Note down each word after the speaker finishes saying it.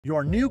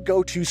Your new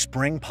go-to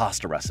spring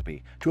pasta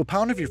recipe. To a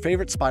pound of your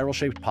favorite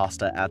spiral-shaped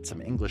pasta, add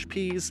some English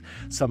peas,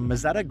 some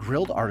Mezzetta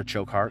grilled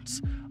artichoke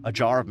hearts, a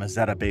jar of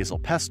Mezzetta basil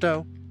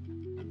pesto,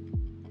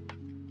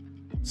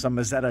 some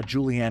Mezzetta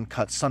julienne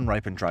cut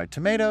sun-ripened dried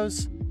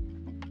tomatoes,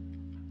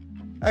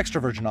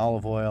 extra virgin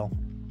olive oil,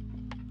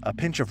 a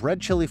pinch of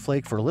red chili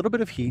flake for a little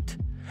bit of heat,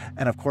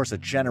 and of course a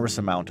generous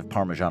amount of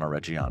Parmigiano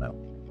Reggiano.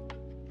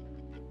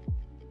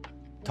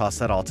 Toss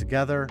that all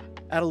together,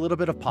 add a little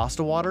bit of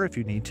pasta water if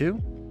you need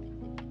to,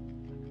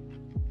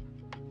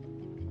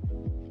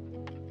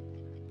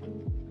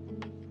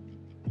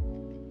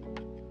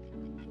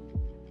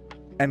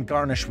 and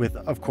garnish with,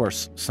 of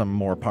course, some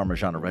more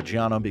Parmigiano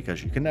Reggiano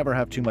because you can never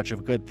have too much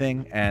of a good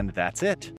thing, and that's it.